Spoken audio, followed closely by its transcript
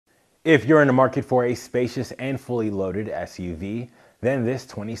If you're in the market for a spacious and fully loaded SUV, then this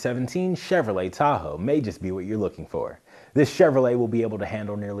 2017 Chevrolet Tahoe may just be what you're looking for. This Chevrolet will be able to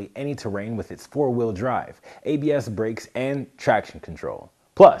handle nearly any terrain with its four-wheel drive, ABS brakes, and traction control.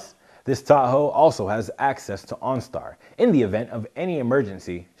 Plus, this Tahoe also has access to OnStar in the event of any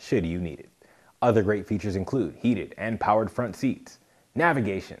emergency should you need it. Other great features include heated and powered front seats,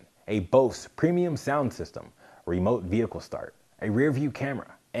 navigation, a Bose premium sound system, remote vehicle start, a rear view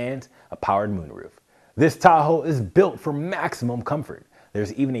camera, and a powered moonroof. This Tahoe is built for maximum comfort.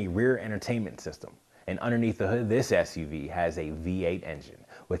 There's even a rear entertainment system. And underneath the hood, this SUV has a V8 engine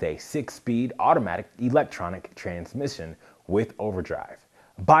with a 6-speed automatic electronic transmission with overdrive.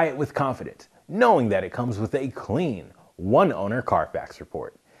 Buy it with confidence, knowing that it comes with a clean, one-owner CARFAX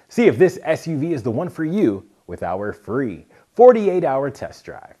report. See if this SUV is the one for you with our free 48-hour test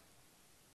drive.